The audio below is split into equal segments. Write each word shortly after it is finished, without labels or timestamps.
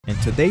In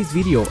today's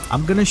video,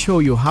 I'm gonna show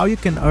you how you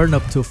can earn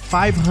up to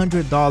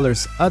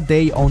 $500 a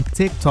day on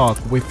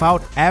TikTok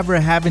without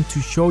ever having to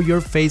show your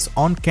face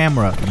on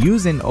camera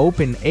using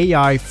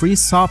OpenAI free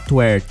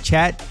software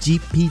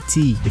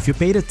ChatGPT. If you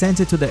paid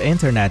attention to the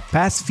internet,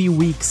 past few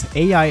weeks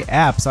AI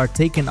apps are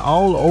taking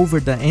all over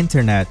the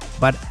internet.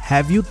 But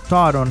have you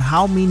thought on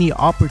how many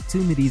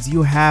opportunities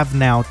you have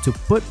now to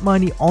put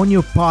money on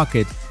your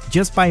pocket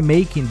just by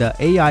making the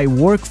AI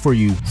work for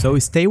you? So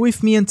stay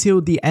with me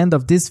until the end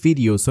of this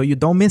video so you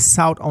don't miss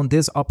out on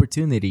this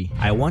opportunity.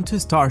 I want to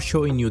start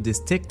showing you this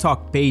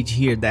TikTok page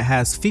here that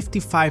has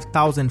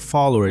 55,000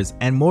 followers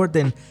and more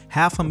than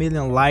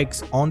 500,000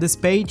 likes on this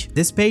page.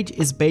 This page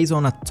is based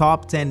on a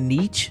top 10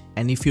 niche,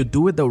 and if you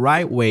do it the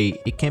right way,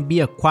 it can be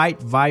a quite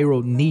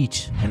viral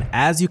niche. And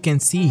as you can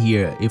see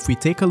here, if we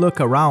take a look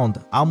around,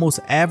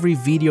 almost every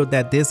video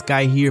that this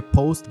guy here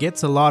posts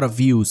gets a lot of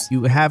views.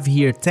 You have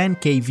here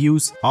 10k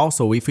views.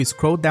 Also, if we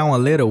scroll down a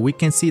little, we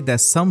can see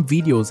that some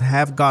videos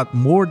have got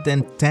more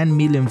than 10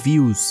 million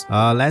views.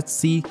 Let's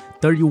see,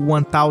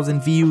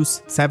 31,000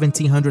 views,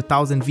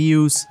 1700,000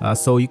 views.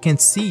 So you can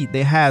see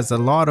there has a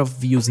lot of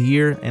views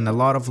here and a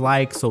lot of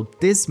likes. So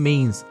this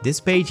means this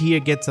page here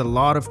gets a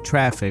lot of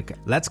traffic.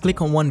 Let's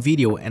click on one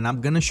video and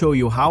I'm gonna show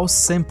you how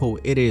simple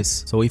it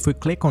is. So if we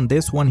click on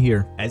this one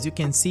here, as you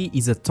can see,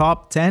 is a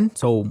top 10.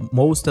 So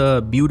most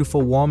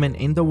beautiful woman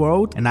in the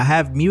world. And I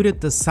have muted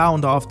the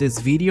sound of this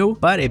video,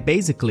 but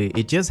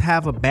it just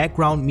have a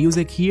background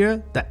music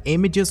here, the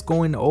images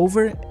going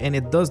over, and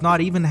it does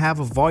not even have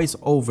a voice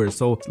over.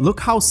 So look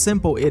how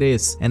simple it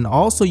is. And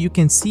also you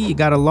can see it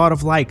got a lot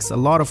of likes, a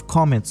lot of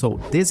comments. So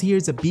this here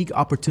is a big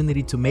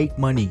opportunity to make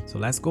money. So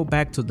let's go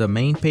back to the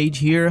main page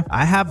here.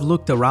 I have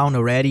looked around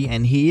already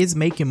and he is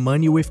making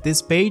money with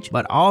this page,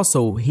 but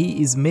also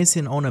he is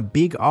missing on a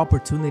big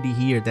opportunity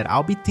here that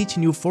I'll be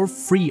teaching you for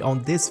free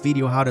on this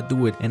video how to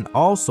do it. And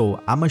also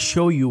I'm gonna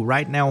show you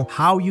right now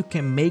how you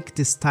can make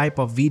this type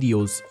of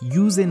videos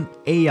using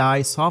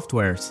AI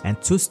softwares.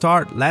 And to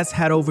start, let's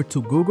head over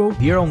to Google.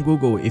 Here on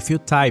Google, if you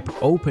type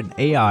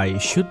OpenAI,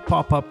 it should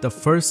pop up the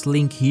first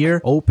link here,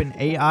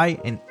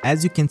 OpenAI, and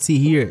as you can see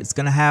here, it's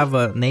gonna have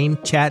a name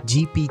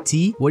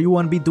ChatGPT. What you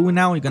want to be doing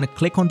now, you're gonna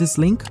click on this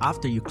link.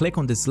 After you click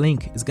on this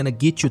link, it's gonna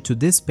get you to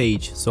this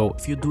page. So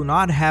if you do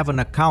not have an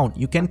account,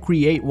 you can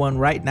create one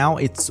right now.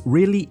 It's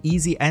really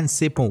easy and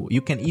simple.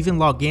 You can even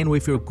log in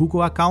with your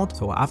Google account.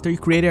 So after you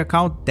create an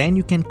account, then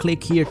you can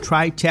click here,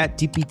 try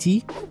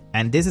ChatGPT.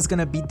 And this is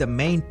gonna be the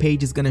main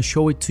page. It's gonna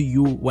show it to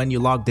you when you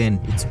logged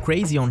in. It's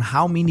crazy on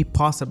how many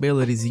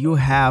possibilities you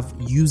have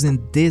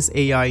using this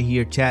AI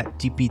here,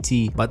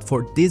 ChatGPT. But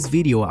for this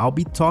video, I'll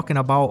be talking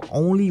about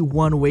only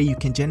one way you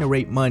can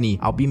generate money.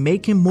 I'll be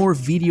making more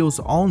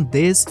videos on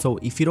this. So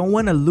if you don't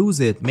wanna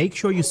lose it, make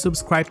sure you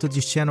subscribe to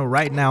this channel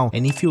right now.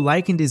 And if you're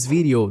liking this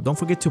video, don't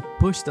forget to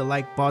push the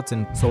like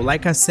button. So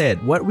like I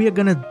said, what we are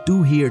gonna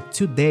do here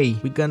today,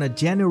 we're gonna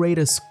generate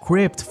a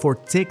script for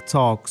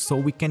TikTok so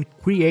we can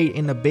create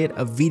in a bit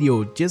a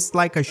video just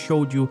like I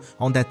showed you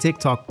on that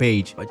TikTok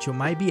page. But you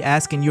might be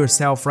asking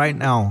yourself right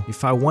now,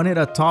 if I wanted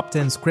a top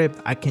 10 script,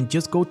 I can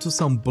just go to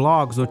some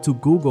blogs or to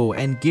Google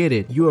and get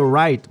it. You are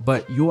right,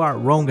 but you are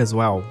wrong as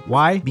well.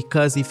 Why?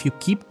 Because if you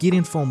keep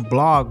getting from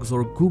blogs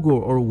or Google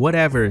or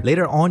whatever,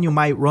 later on you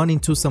might run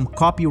into some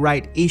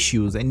copyright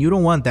issues and you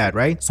don't want that,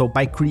 right? So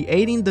by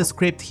creating the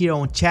script here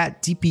on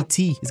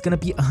ChatGPT, it's gonna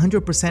be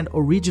 100%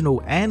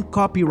 original and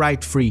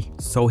copyright free.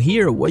 So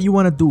here, what you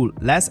wanna do,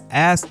 let's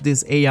ask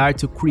this AI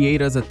to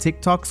create us a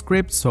TikTok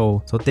script.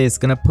 So this is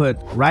gonna put,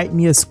 write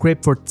me a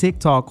script for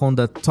TikTok on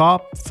the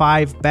top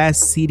 5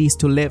 best cities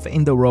to live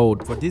in the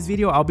world. For this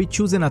video, I'll be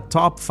choosing a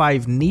top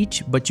 5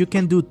 niche, but you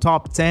can do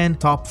top 10,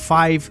 top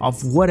 5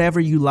 of whatever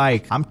you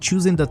like. I'm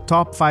choosing the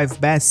top 5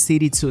 best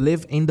cities to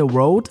live in the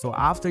world. So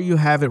after you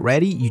have it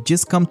ready, you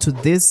just come to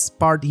this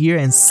part here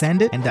and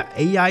send it, and the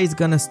AI is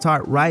gonna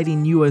start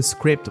writing you a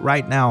script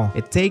right now.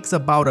 It takes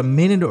about a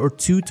minute or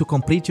two to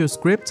complete your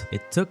script.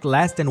 It took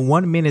less than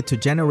 1 minute to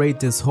generate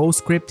this whole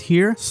script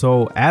here.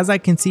 So as I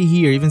can see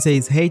here, even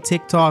says, hey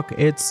TikTok,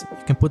 you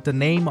can put the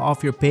name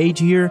of your page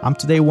here.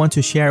 Today want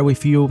to share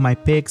with you my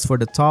picks for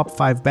the top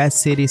 5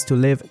 best cities to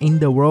live in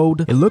the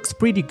world. It looks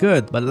pretty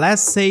good, but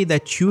let's say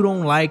that you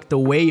don't like the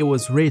way it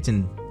was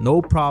written.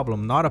 No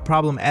problem, not a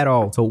problem at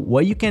all. So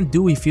what you can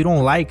do if you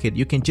don't like it,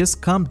 you can just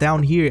come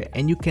down here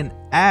and you can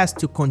ask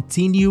to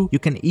continue. You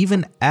can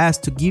even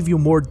ask to give you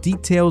more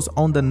details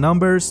on the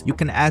numbers. You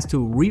can ask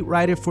to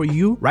rewrite it for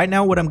you. Right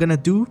now, what I'm gonna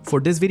do for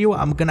this video,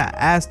 I'm gonna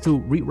ask to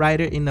rewrite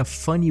it in a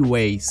funny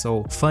way.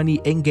 So funny,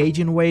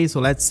 engaging way.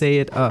 So let's say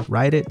it,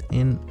 write it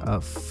in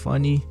a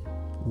funny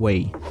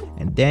way.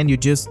 And then you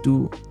just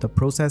do the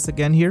process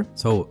again here.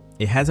 So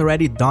it has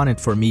already done it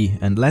for me,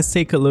 and let's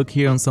take a look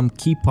here on some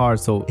key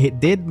parts. So it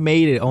did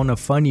made it on a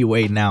funny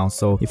way now.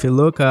 So if you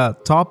look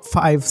at top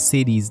 5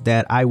 cities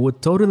that I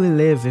would totally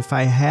live if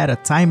I had a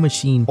time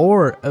machine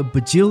or a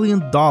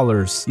bajillion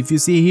dollars. If you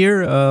see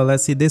here,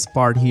 let's see this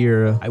part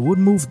here, I would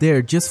move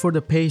there just for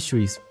the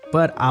pastries.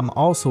 But I'm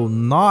also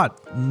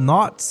not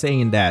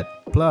saying that.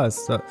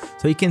 plus. So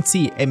you can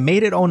see it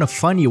made it on a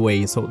funny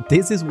way. So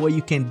this is what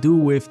you can do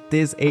with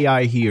this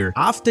AI here.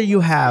 After you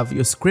have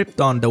your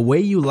script on the way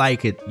you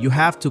like it, you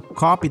have to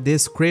copy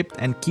this script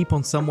and keep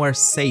on somewhere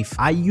safe.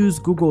 I use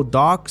Google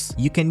Docs.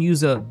 You can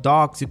use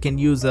Docs, you can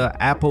use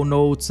Apple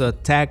Notes,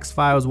 text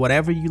files,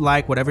 whatever you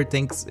like, whatever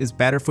thinks is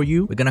better for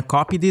you. We're gonna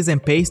copy this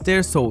and paste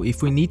there. So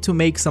if we need to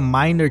make some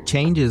minor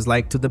changes,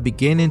 like to the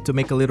beginning to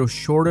make a little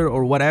shorter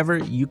or whatever,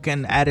 you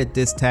can edit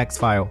this text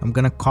file. I'm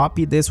gonna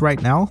copy this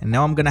right now, and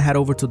now I'm gonna head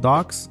over to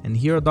Docs, and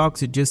here at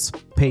Docs you just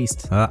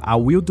paste. I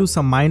will do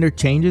some minor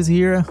changes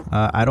here.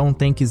 I don't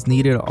think it's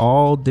needed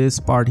all this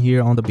part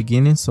here on the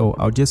beginning, so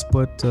I'll just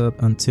put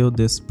until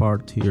this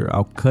part here.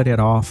 I'll cut it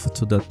off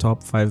to the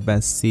top 5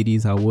 best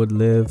cities I would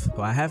live.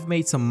 So I have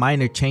made some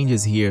minor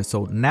changes here.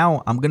 So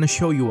now I'm gonna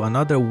show you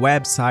another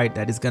website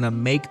that is gonna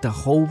make the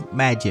whole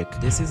magic.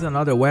 This is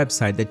another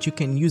website that you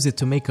can use it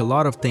to make a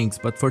lot of things,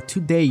 but for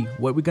today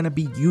what we're gonna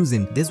be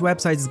using, this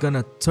website is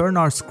gonna turn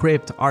our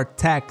script, our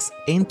text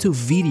into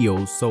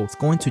videos. So it's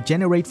going to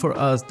generate for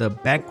us the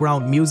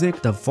background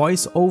music, the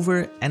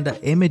voiceover, and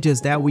the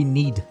images that we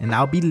need. And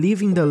I'll be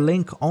leaving the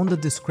link on the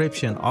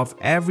description of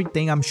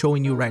everything I'm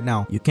showing you right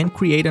now. You can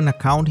create an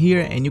account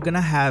here, and you're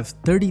gonna have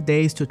 30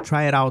 days to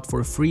try it out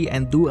for free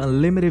and do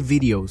unlimited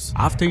videos.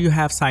 After you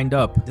have signed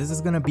up, this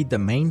is gonna be the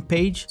main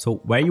page. So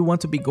where you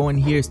want to be going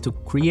here is to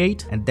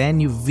create, and then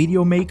you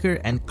video maker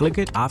and click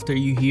it. After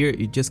you here,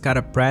 you just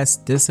gotta press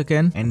this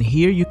again, and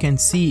here you can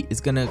see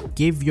it's gonna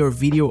give your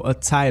video a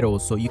title.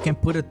 So you can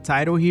put a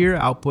title here.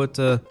 I'll put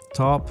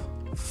top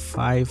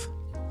 5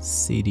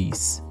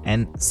 cities,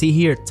 and see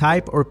here,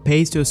 type or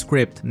paste your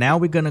script. Now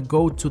we're gonna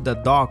go to the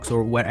Docs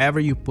or wherever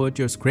you put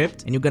your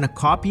script, and you're gonna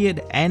copy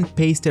it and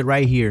paste it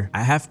right here.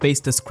 I have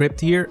pasted the script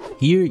here.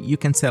 Here you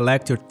can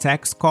select your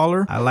text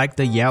color. I like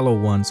the yellow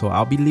one, so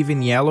I'll be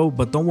leaving yellow,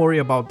 but don't worry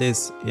about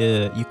this.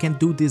 You can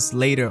do this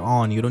later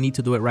on. You don't need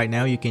to do it right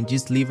now. You can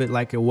just leave it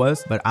like it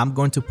was, but I'm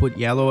going to put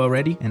yellow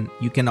already. And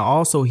you can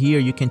also here,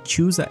 you can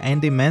choose an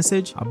ending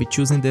message. I'll be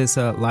choosing this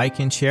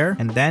like and share,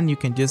 and then you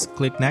can just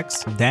click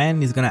next.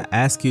 Then it's gonna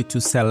ask you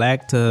to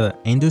select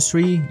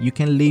industry. You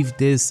can leave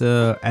this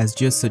as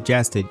just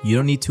suggested. You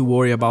don't need to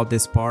worry about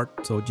this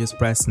part, so just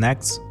press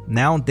next.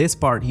 Now this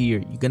part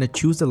here, you're gonna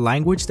choose the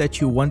language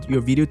that you want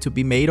your video to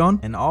be made on,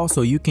 and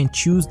also you can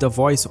choose the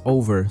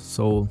voiceover.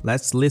 So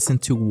let's listen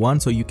to one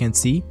so you can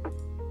see.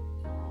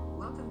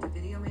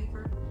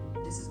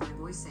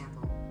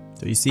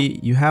 So you see,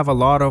 you have a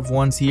lot of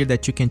ones here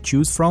that you can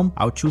choose from.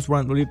 I'll choose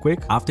one really quick.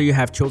 After you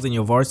have chosen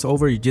your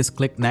voiceover, you just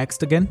click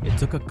next again. It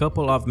took a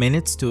couple of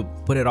minutes to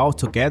put it all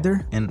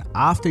together. And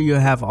after you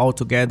have all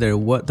together,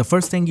 what the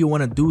first thing you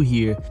want to do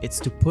here is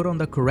to put on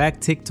the correct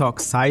TikTok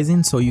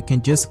sizing. So you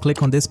can just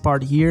click on this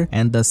part here,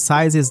 and the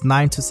size is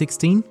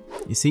 9:16.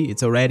 You see,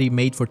 it's already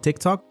made for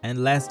TikTok.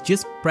 And let's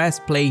just press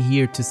play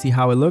here to see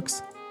how it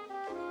looks.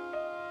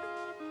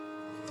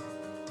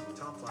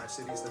 Top 5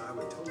 cities that I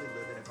would totally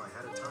live in if I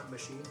had a time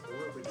machine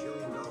or a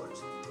bajillion dollars.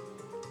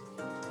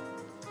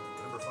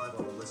 Number 5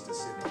 on the list is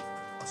Sydney,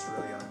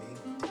 Australia. I mean,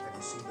 have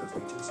you seen those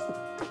beaches?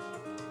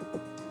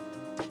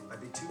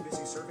 I'd be too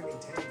busy surfing in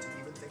tank to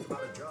even think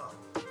about a job.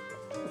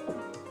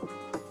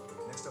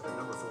 Next up at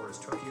number 4 is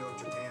Tokyo,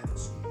 Japan.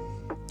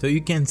 So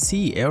you can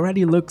see it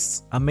already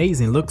looks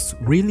amazing, looks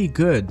really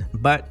good.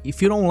 But if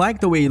you don't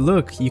like the way it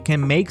looks, you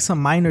can make some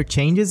minor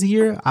changes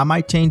here. I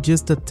might change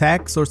just the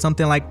text or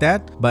something like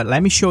that. But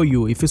let me show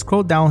you. If you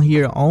scroll down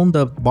here on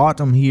the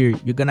bottom here,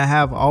 you're gonna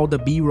have all the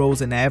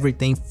B-rolls and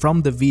everything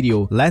from the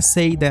video. Let's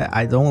say that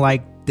I don't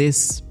like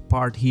this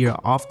part here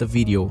of the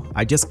video.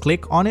 I just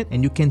click on it,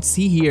 and you can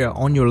see here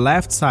on your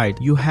left side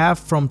you have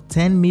from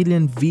 10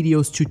 million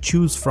videos to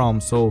choose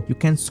from. So you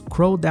can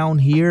scroll down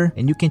here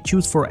and you can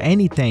choose for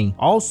anything.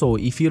 Also,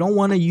 if you don't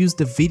want to use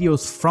the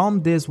videos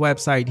from this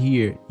website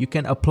here, you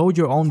can upload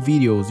your own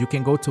videos. You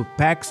can go to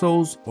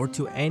Pexels or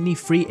to any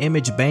free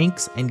image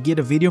banks and get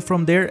a video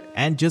from there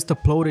and just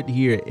upload it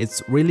here.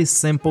 It's really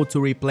simple to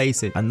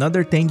replace it.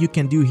 Another thing you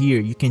can do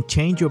here, you can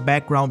change your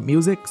background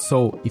music.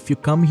 So if you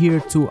come here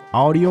to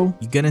audio,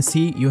 you're gonna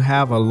see you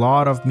have a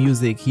lot of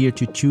music here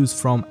to choose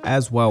from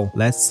as well.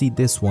 Let's see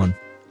this one.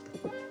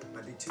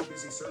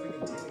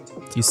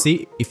 You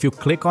see, if you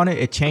click on it,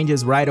 it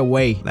changes right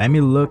away. Let me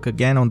look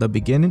again on the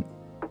beginning.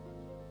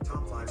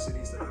 Top 5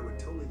 cities that I would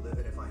totally live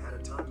in if I had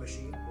a time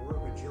machine or a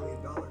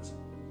bajillion dollars.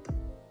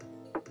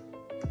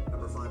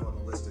 Number 5 on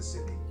the list is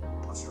Sydney,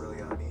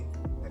 Australia. I mean,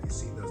 have you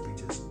seen those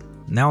beaches?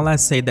 Now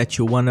let's say that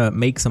you want to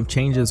make some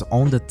changes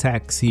on the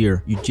text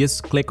here. You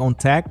just click on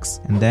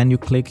text and then you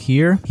click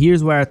here.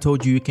 Here's where I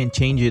told you you can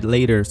change it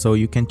later. So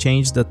you can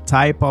change the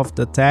type of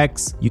the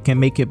text. You can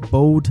make it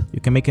bold.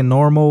 You can make it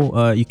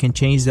normal. You can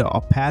change the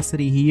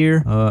opacity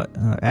here.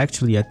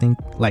 Actually, I think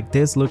like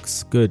this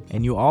looks good.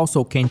 And you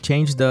also can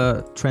change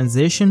the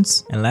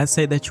transitions. And let's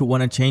say that you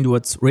want to change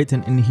what's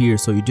written in here.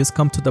 So you just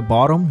come to the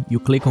bottom. You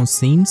click on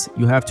scenes.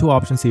 You have two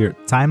options here,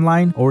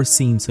 timeline or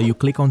scene. So you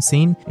click on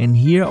scene, and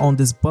here on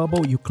this bubble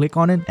below, you click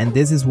on it, and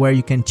this is where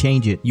you can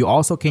change it. You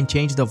also can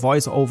change the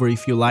voiceover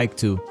if you like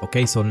to.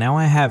 Okay, so now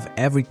I have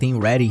everything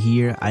ready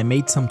here. I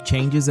made some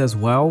changes as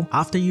well.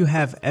 After you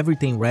have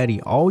everything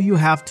ready, all you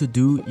have to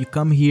do, you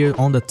come here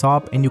on the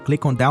top and you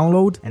click on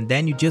download, and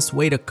then you just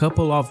wait a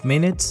couple of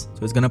minutes.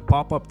 So it's gonna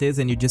pop up this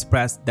and you just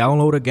press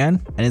download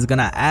again, and it's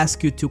gonna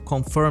ask you to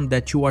confirm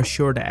that you are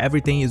sure that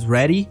everything is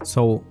ready.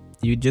 So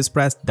you just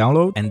press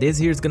download, and this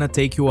here is gonna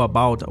take you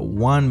about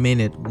 1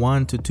 minute,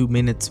 1 to 2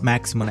 minutes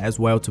maximum as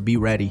well to be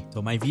ready.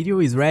 So my video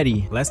is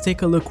ready. Let's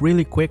take a look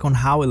really quick on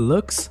how it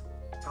looks.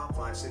 Top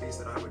 5 cities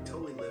that I would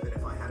totally live in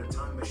if I had a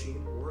time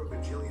machine or a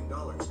bajillion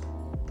dollars.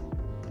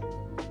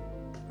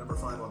 Number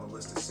 5 on the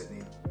list is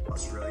Sydney,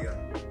 Australia.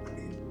 I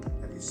mean,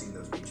 have you seen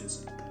those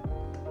beaches?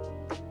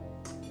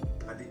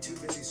 I'd be too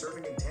busy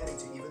surfing and tanning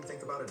to even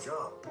think about a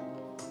job.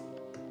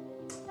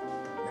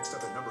 Next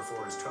up at number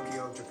 4 is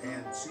Tokyo,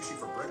 Japan. Sushi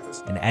for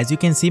breakfast. And as you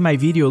can see, my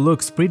video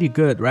looks pretty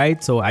good,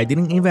 right? So I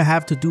didn't even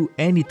have to do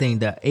anything.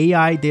 The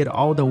AI did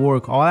all the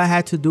work. All I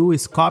had to do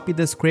is copy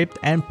the script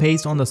and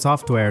paste on the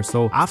software.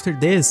 So after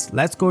this,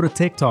 let's go to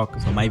TikTok.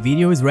 So my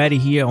video is ready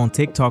here on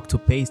TikTok to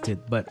paste it,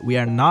 but we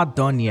are not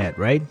done yet,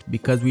 right?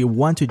 Because we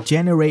want to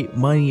generate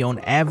money on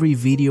every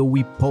video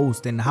we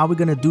post. And how we're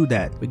gonna do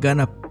that? We're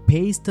gonna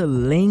paste a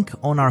link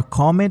on our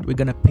comment. We're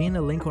gonna pin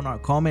a link on our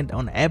comment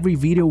on every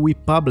video we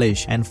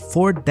publish, and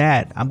for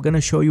that I'm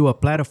gonna show you a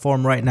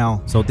platform right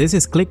now. So this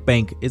is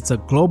ClickBank. It's a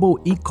global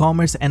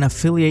e-commerce and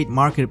affiliate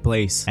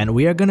marketplace, and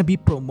we are gonna be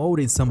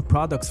promoting some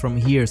products from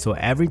here. So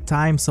every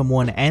time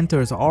someone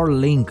enters our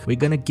link, we're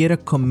gonna get a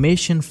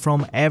commission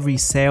from every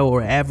sale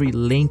or every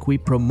link we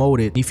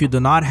promoted. If you do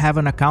not have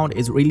an account,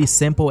 it's really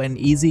simple and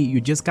easy.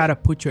 You just gotta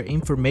put your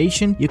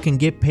information. You can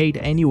get paid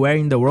anywhere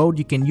in the world.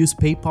 You can use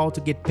PayPal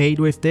to get paid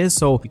with this.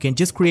 So you can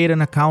just create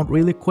an account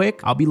really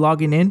quick. I'll be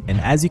logging in,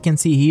 and as you can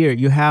see here,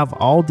 you have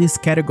all these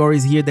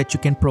categories here that you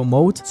can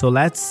promote. So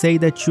let's say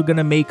that you're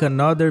gonna make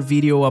another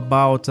video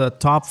about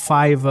top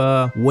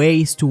 5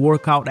 ways to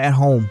work out at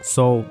home.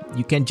 So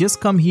you can just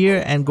come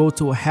here and go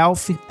to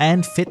health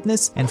and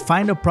fitness and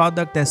find a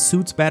product that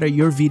suits better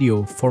your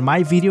video. For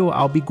my video,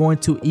 I'll be going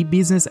to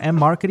e-business and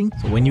marketing.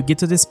 So when you get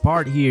to this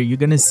part here, you're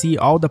gonna see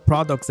all the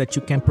products that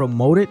you can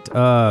promote it.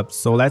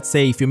 So let's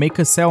say if you make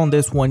a sale on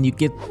this one, you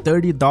get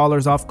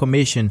 $30 off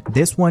commission.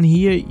 This one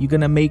here, you're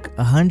gonna make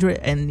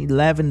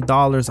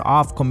 $111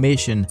 off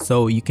commission.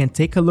 So you can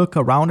take a look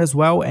around as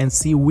well and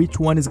see which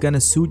one is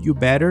gonna suit you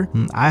better.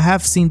 I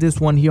have seen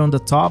this one here on the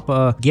top,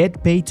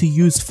 get paid to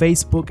use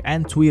Facebook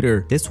and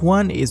Twitter. This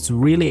one is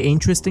really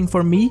interesting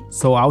for me.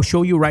 So I'll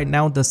show you right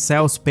now the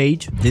sales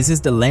page. This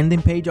is the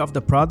landing page of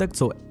the product.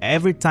 So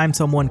every time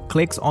someone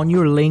clicks on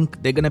your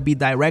link, they're gonna be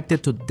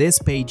directed to this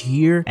page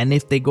here, and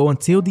if they go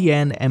until the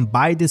end and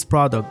buy this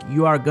product,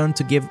 you are going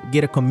to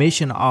get a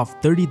commission of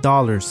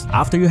 $30.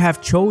 After you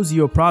have chose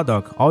your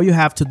product, all you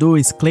have to do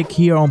is click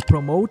here on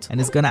promote, and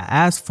it's gonna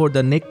ask for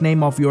the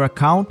nickname of your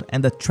account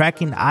and the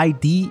tracking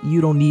ID.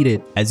 You don't need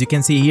it. As you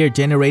can see here,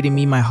 generating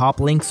me my hop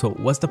link. So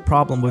what's the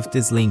problem with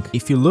this link?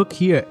 If you look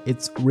here,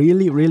 it's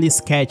really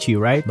sketchy,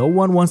 right? No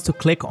one wants to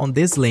click on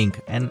this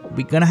link, and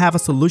we're gonna have a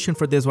solution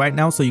for this right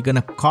now. So you're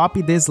gonna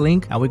copy this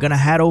link and we're gonna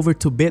head over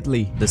to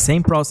Bitly. The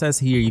same process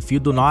here. If you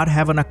do not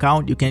have an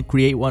account, you can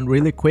create one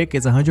really quick.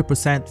 It's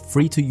 100%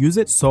 free to use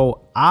it.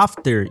 So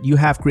after you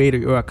have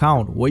created your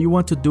account, what you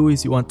want to do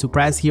is you want to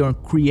press here on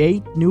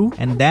create new,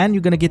 and then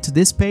you're gonna get to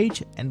this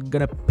page and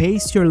gonna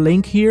paste your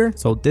link here.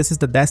 So this is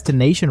the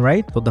destination,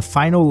 right? So the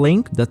final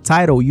link, the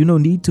title, you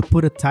don't need to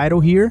put a title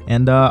here.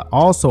 And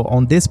also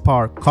on this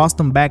part,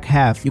 custom back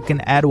half, you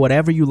can add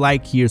whatever you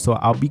like here. So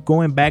I'll be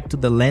going back to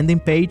the landing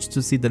page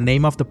to see the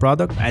name of the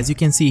product. As you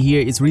can see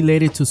here, it's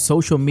related to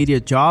social media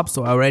jobs.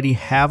 So I already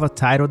have a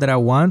title that I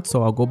want.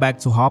 So I'll go back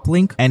to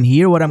Hoplink, and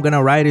here what I'm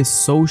gonna write is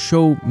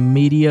social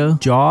media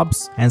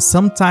jobs, and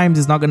sometimes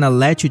it's not gonna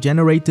let you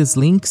generate this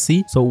link.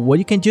 See, so what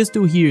you can just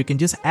do here, you can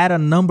just add a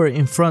number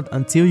in front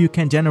until you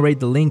can generate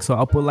the link. So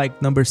I'll put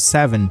like number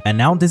 7, and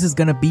now this is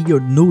gonna be your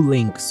new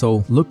link.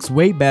 So looks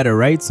way better,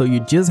 right? So you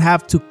just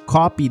have to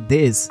copy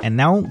this. And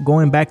now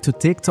going back to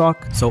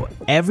TikTok, so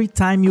every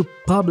time you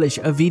publish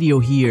a video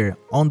here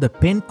on the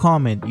pinned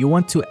comment, you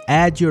want to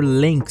add your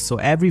link. So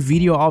every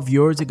video of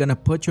yours, you're gonna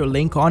put your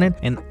link on it,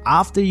 and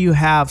after you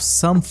have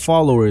some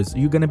followers,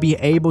 you're gonna be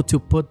able to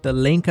put the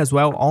link as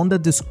well on the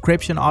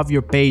description of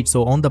your page,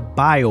 so on the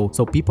bio,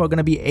 so people are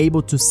gonna be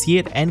able to see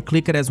it and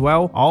click it as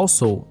well.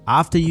 Also,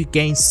 after you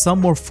gain some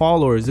more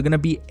followers, you're gonna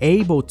be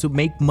able to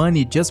make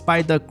money just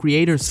by the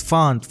creators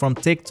fund from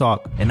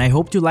TikTok. And I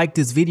hope you like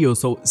this video,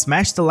 so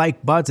smash the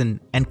like button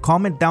and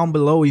comment down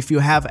below if you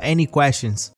have any questions.